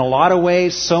 And in a lot of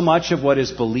ways, so much of what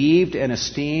is believed and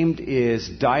esteemed is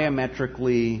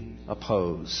diametrically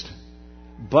opposed.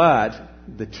 But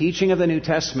the teaching of the New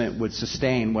Testament would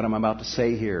sustain what I'm about to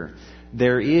say here.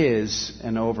 There is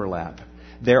an overlap.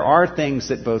 There are things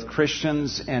that both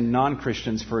Christians and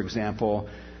non-Christians, for example,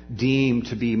 deem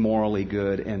to be morally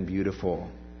good and beautiful.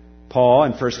 Paul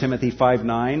in 1 Timothy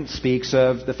 5:9 speaks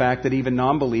of the fact that even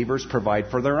non-believers provide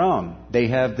for their own. They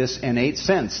have this innate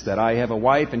sense that I have a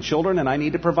wife and children and I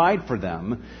need to provide for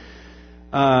them.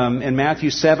 In Matthew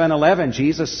 7:11,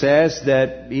 Jesus says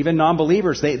that even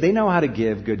non-believers, they know how to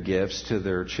give good gifts to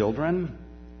their children.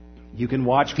 You can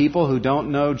watch people who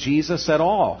don't know Jesus at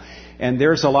all. And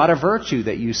there's a lot of virtue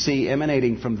that you see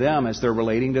emanating from them as they're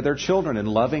relating to their children and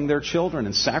loving their children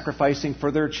and sacrificing for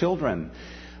their children.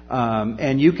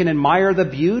 And you can admire the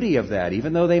beauty of that,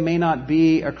 even though they may not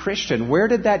be a Christian. Where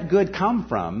did that good come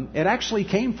from? It actually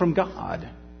came from God.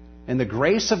 In the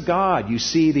grace of God, you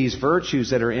see these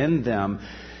virtues that are in them.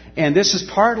 And this is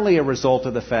partly a result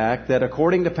of the fact that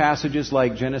according to passages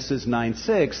like Genesis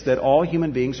 9:6, that all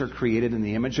human beings are created in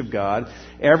the image of God.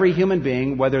 Every human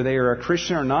being, whether they are a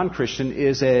Christian or non-Christian,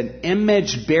 is an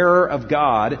image bearer of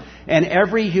God. And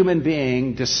every human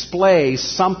being displays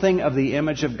something of the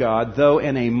image of God, though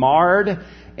in a marred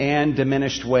and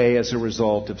diminished way as a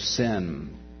result of sin.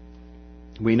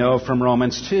 We know from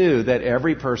Romans 2 that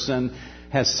every person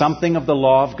has something of the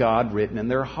law of God written in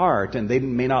their heart. And they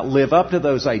may not live up to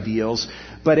those ideals,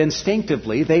 but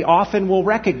instinctively they often will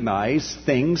recognize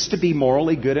things to be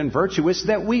morally good and virtuous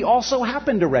that we also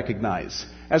happen to recognize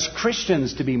as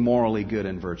Christians to be morally good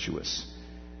and virtuous.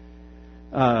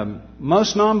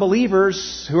 Most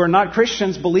non-believers who are not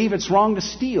Christians believe it's wrong to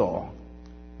steal,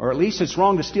 or at least it's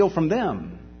wrong to steal from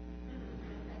them.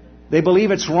 They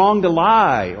believe it's wrong to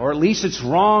lie, or at least it's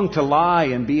wrong to lie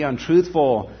and be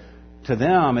untruthful to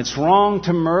them. It's wrong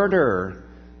to murder.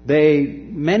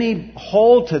 Many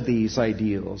hold to these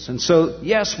ideals. And so,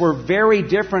 yes, we're very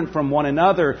different from one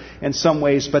another in some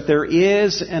ways, but there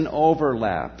is an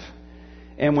overlap.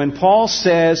 And when Paul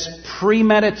says,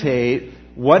 premeditate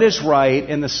what is right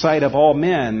in the sight of all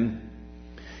men,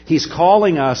 he's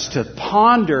calling us to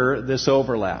ponder this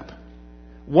overlap.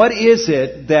 What is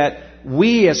it that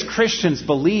we as Christians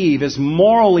believe is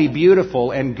morally beautiful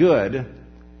and good?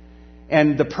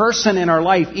 And the person in our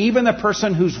life, even the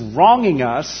person who's wronging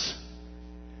us,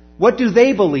 what do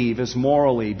they believe is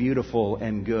morally beautiful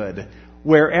and good?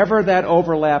 Wherever that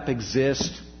overlap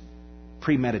exists,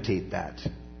 premeditate that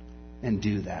and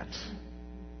do that.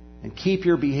 And keep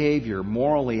your behavior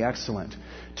morally excellent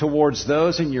towards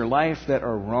those in your life that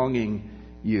are wronging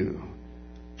you,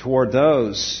 toward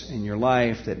those in your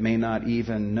life that may not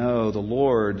even know the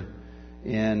Lord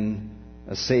in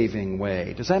a saving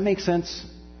way. Does that make sense?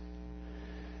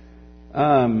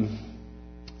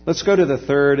 Let's go to the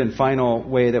third and final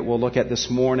way that we'll look at this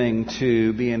morning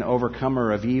to be an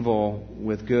overcomer of evil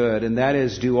with good, and that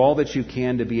is do all that you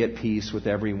can to be at peace with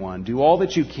everyone. Do all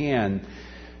that you can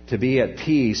to be at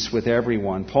peace with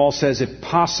everyone. Paul says, if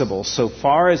possible, so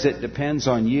far as it depends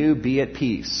on you, be at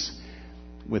peace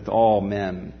with all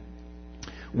men.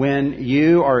 When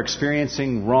you are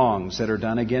experiencing wrongs that are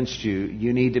done against you,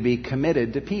 you need to be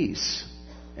committed to peace.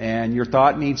 And your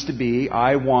thought needs to be,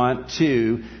 I want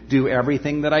to do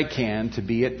everything that I can to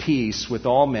be at peace with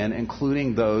all men,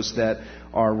 including those that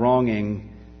are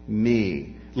wronging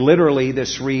me. Literally,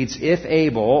 this reads, if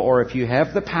able, or if you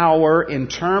have the power in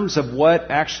terms of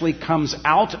what actually comes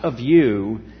out of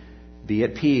you, be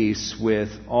at peace with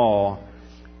all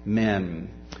men.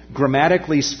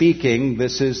 Grammatically speaking,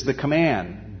 this is the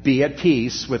command. Be at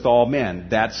peace with all men.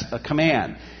 That's a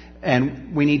command.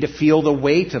 And we need to feel the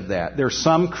weight of that. There are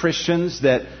some Christians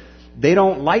that they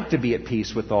don't like to be at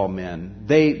peace with all men.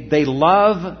 They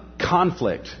love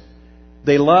conflict.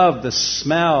 They love the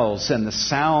smells and the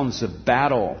sounds of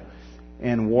battle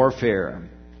and warfare.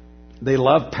 They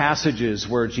love passages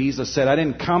where Jesus said, I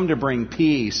didn't come to bring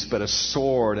peace, but a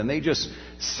sword. And they just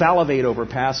salivate over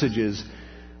passages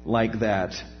like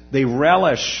that. They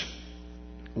relish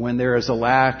when there is a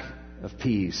lack of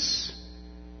peace.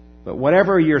 But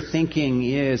whatever your thinking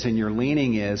is and your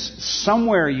leaning is,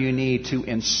 somewhere you need to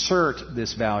insert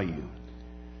this value.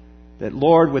 That,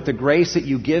 Lord, with the grace that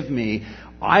you give me,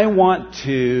 I want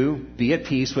to be at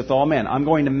peace with all men. I'm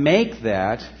going to make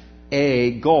that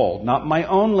a goal. Not my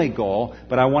only goal,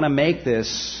 but I want to make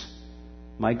this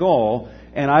my goal.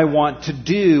 and I want to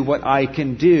do what I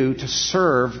can do to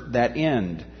serve that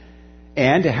end.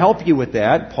 And to help you with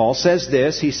that, Paul says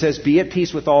this. He says, be at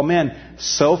peace with all men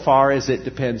so far as it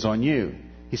depends on you.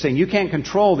 He's saying you can't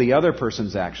control the other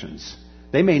person's actions.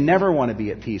 They may never want to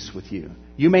be at peace with you.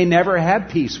 You may never have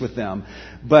peace with them.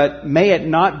 But may it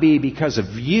not be because of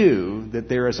you that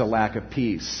there is a lack of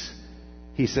peace.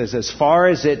 He says, as far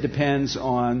as it depends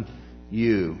on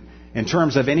you. In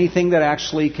terms of anything that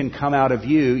actually can come out of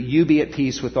you, you be at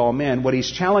peace with all men. What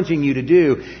he's challenging you to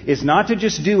do is not to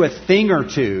just do a thing or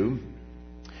two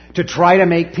to try to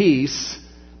make peace,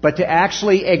 but to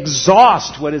actually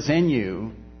exhaust what is in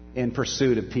you in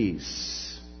pursuit of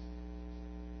peace.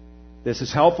 This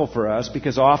is helpful for us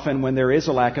because often when there is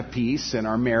a lack of peace in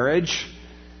our marriage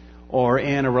or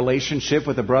in a relationship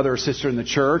with a brother or sister in the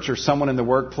church or someone in the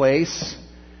workplace,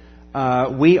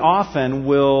 we often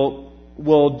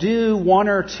will do one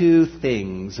or two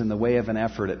things in the way of an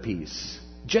effort at peace,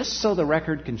 just so the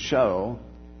record can show,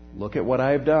 look at what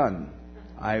I've done.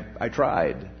 I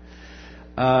tried.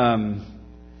 I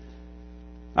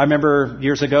remember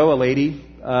years ago a lady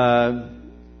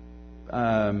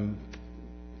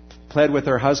pled with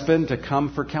her husband to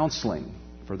come for counseling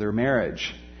for their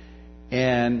marriage,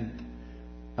 and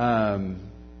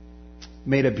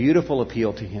made a beautiful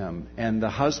appeal to him. And the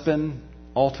husband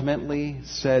ultimately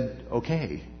said,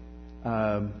 okay,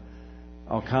 I'll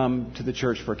come to the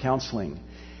church for counseling.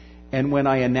 And when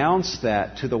I announced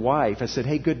that to the wife, I said,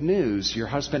 hey, good news, your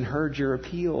husband heard your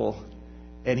appeal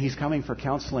and he's coming for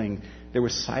counseling. There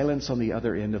was silence on the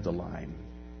other end of the line.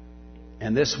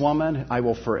 And this woman, I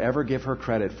will forever give her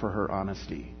credit for her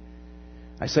honesty.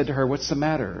 I said to her, what's the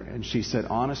matter? And she said,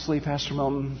 honestly, Pastor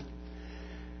Milton,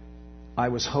 I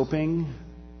was hoping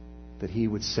that he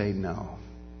would say no.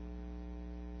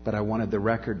 But I wanted the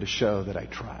record to show that I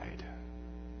tried.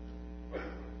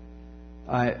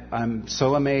 I'm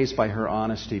so amazed by her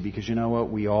honesty because you know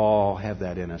what? We all have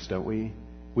that in us, don't we?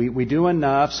 We do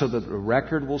enough so that the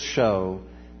record will show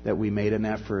that we made an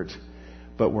effort,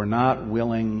 but we're not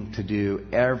willing to do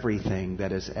everything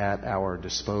that is at our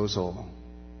disposal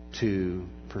to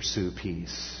pursue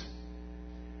peace.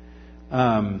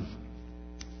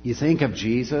 You think of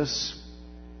Jesus.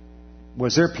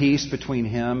 Was there peace between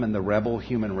him and the rebel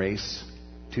human race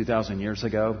 2,000 years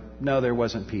ago? No, there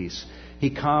wasn't peace.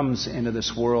 He comes into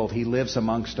this world. He lives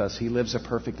amongst us. He lives a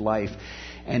perfect life.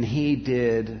 And he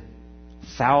did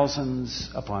thousands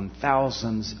upon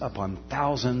thousands upon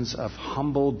thousands of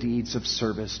humble deeds of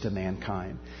service to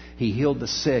mankind. He healed the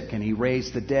sick and he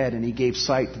raised the dead and he gave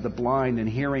sight to the blind and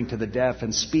hearing to the deaf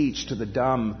and speech to the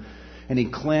dumb. And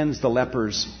he cleansed the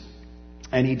lepers.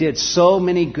 And he did so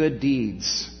many good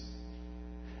deeds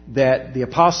that the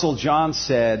Apostle John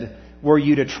said, were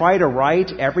you to try to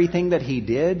write everything that he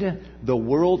did, the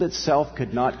world itself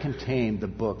could not contain the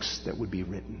books that would be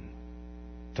written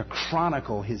to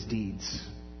chronicle his deeds.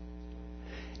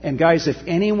 And guys, if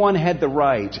anyone had the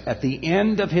right at the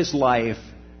end of his life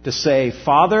to say,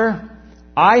 Father,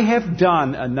 I have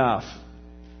done enough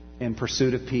in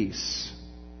pursuit of peace,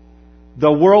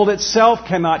 the world itself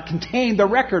cannot contain the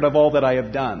record of all that I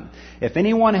have done. If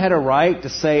anyone had a right to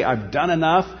say, I've done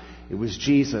enough, it was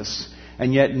Jesus.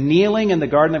 And yet, kneeling in the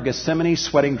Garden of Gethsemane,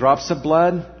 sweating drops of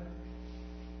blood,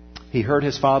 he heard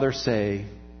his Father say,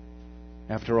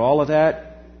 after all of that,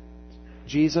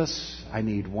 Jesus, I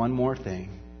need one more thing.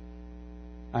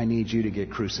 I need you to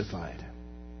get crucified.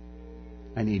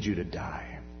 I need you to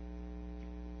die.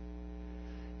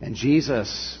 And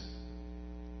Jesus,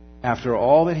 after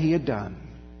all that he had done,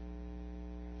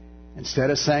 instead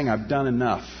of saying, I've done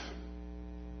enough,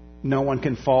 no one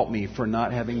can fault me for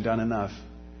not having done enough,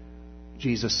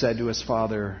 Jesus said to his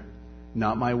Father,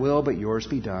 not my will, but yours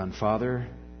be done. Father,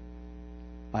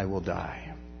 I will die.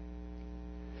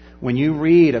 When you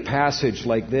read a passage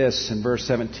like this in verse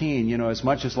 17, as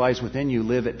much as lies within you,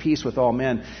 live at peace with all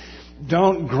men.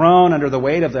 Don't groan under the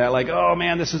weight of that, like, oh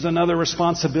man, this is another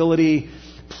responsibility.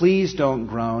 Please don't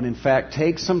groan. In fact,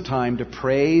 take some time to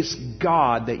praise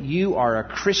God that you are a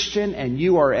Christian and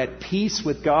you are at peace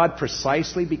with God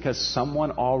precisely because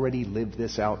someone already lived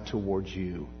this out towards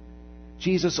you.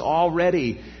 Jesus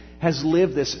already has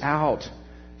lived this out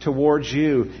towards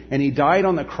you. And he died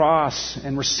on the cross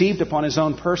and received upon his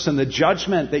own person the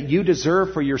judgment that you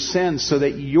deserve for your sins so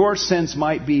that your sins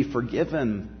might be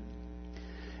forgiven.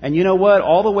 And you know what?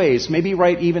 All the ways, maybe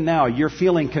right even now, you're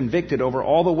feeling convicted over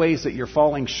all the ways that you're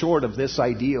falling short of this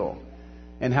ideal.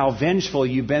 And how vengeful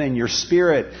you've been in your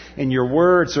spirit, in your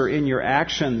words, or in your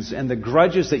actions, and the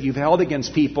grudges that you've held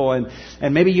against people.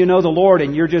 And maybe you know the Lord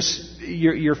and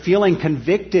you're feeling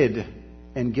convicted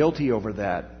and guilty over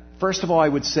that. First of all, I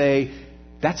would say,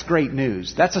 That's great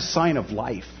news. That's a sign of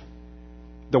life.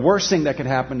 The worst thing that could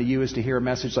happen to you is to hear a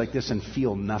message like this and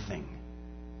feel nothing.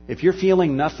 If you're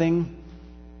feeling nothing,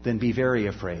 then be very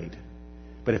afraid.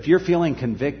 But if you're feeling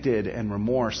convicted and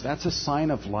remorse, that's a sign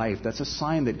of life. That's a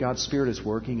sign that God's Spirit is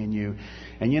working in you.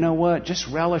 And you know what? Just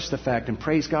relish the fact and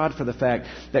praise God for the fact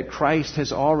that Christ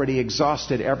has already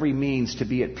exhausted every means to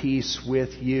be at peace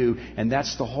with you. And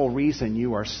that's the whole reason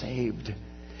you are saved.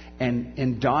 And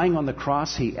in dying on the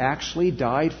cross, He actually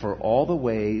died for all the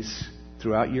ways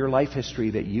throughout your life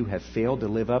history that you have failed to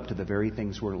live up to the very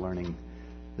things we're learning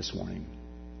this morning.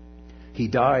 He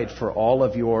died for all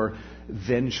of your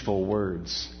vengeful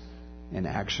words and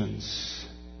actions.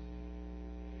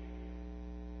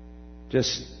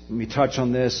 Just let me touch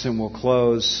on this and we'll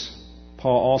close.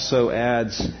 Paul also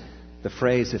adds the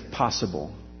phrase, if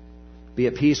possible. Be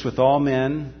at peace with all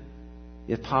men,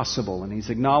 if possible. And he's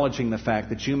acknowledging the fact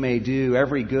that you may do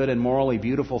every good and morally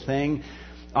beautiful thing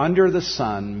under the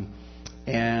sun,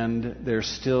 and there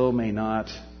still may not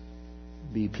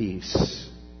be peace.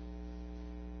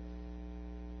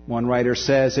 One writer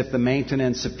says, if the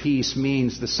maintenance of peace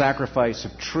means the sacrifice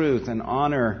of truth and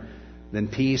honor, then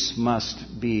peace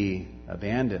must be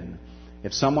abandoned.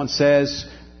 If someone says,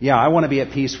 yeah, I want to be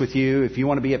at peace with you. If you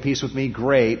want to be at peace with me,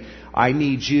 great. I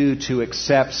need you to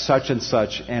accept such and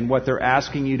such. And what they're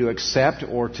asking you to accept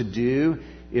or to do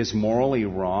is morally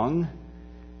wrong.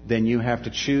 Then you have to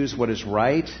choose what is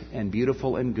right and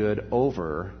beautiful and good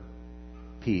over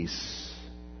peace.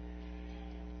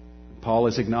 Paul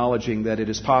is acknowledging that it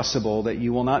is possible that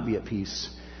you will not be at peace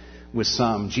with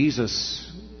some.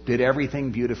 Jesus did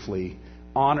everything beautifully,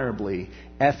 honorably,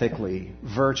 ethically,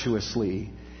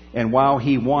 virtuously. And while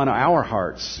He won our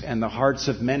hearts and the hearts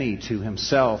of many to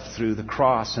Himself through the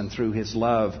cross and through His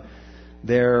love,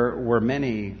 there were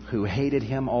many who hated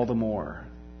Him all the more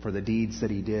for the deeds that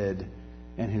He did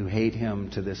and who hate Him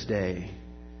to this day.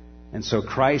 And so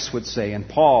Christ would say, and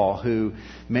Paul, who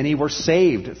many were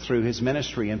saved through his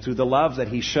ministry and through the love that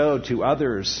he showed to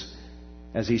others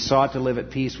as he sought to live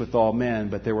at peace with all men,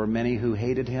 but there were many who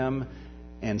hated him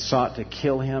and sought to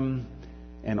kill him,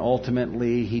 and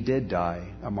ultimately he did die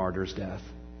a martyr's death.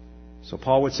 So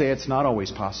Paul would say it's not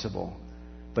always possible,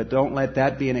 but don't let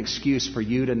that be an excuse for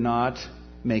you to not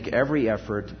make every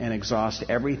effort and exhaust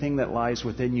everything that lies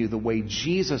within you the way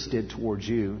Jesus did towards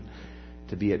you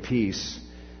to be at peace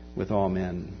with all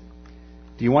men.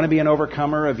 Do you want to be an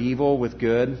overcomer of evil with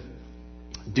good?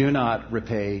 Do not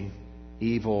repay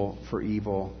evil for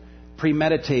evil.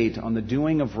 Premeditate on the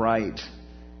doing of right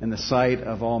in the sight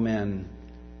of all men.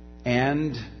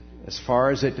 And, as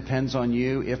far as it depends on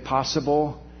you, if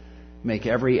possible, make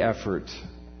every effort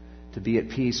to be at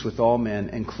peace with all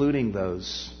men, including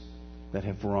those that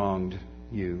have wronged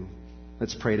you.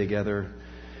 Let's pray together.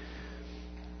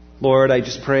 Lord, I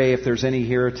just pray if there's any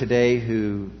here today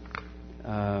who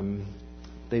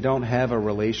they don't have a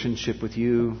relationship with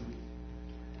you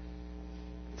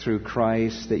through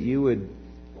Christ, that you would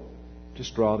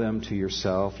just draw them to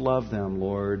yourself. Love them,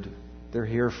 Lord. They're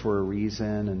here for a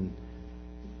reason, and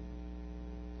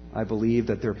I believe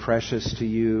that they're precious to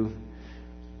you.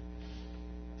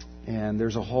 And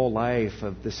there's a whole life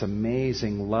of this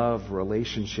amazing love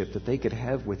relationship that they could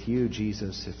have with you,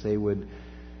 Jesus, if they would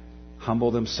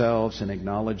humble themselves and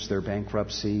acknowledge their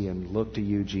bankruptcy and look to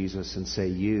you, Jesus, and say,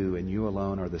 you and you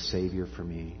alone are the Savior for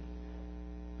me.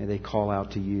 May they call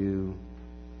out to you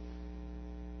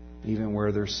even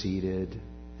where they're seated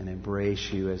and embrace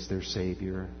you as their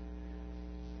Savior.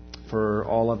 For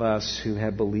all of us who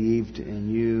have believed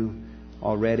in you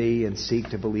already and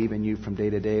seek to believe in you from day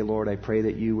to day, Lord, I pray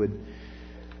that you would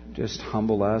just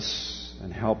humble us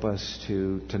and help us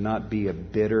to not be a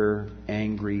bitter,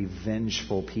 angry,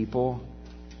 vengeful people.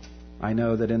 I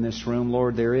know that in this room,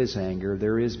 Lord, there is anger,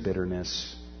 there is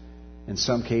bitterness. In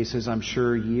some cases, I'm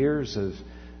sure years of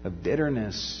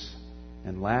bitterness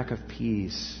and lack of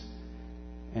peace.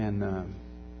 And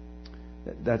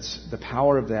that's the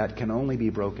power of that can only be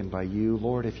broken by you.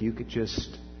 Lord, if you could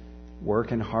just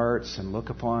work in hearts and look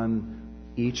upon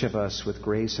each of us with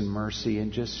grace and mercy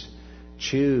and just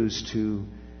choose to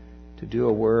do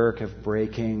a work of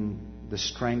breaking the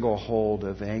stranglehold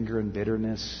of anger and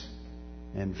bitterness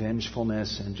and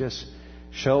vengefulness, and just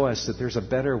show us that there's a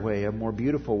better way, a more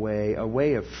beautiful way, a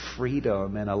way of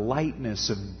freedom and a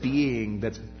lightness of being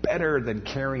that's better than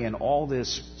carrying all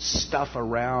this stuff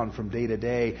around from day to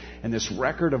day and this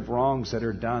record of wrongs that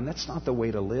are done. That's not the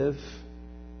way to live.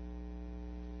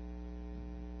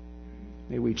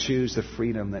 May we choose the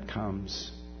freedom that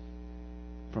comes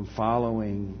from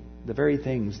following the very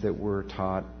things that we're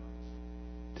taught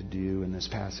to do in this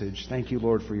passage. Thank you,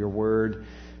 Lord, for your word,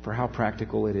 for how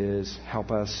practical it is.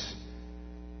 Help us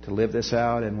to live this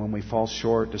out, and when we fall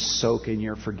short, to soak in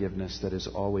your forgiveness that is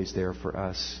always there for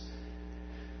us.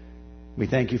 We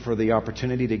thank you for the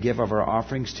opportunity to give of our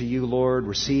offerings to you, Lord.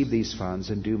 Receive these funds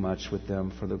and do much with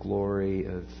them for the glory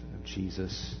of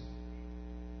Jesus.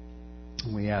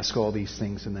 And we ask all these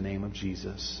things in the name of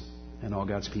Jesus. And all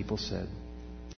God's people said.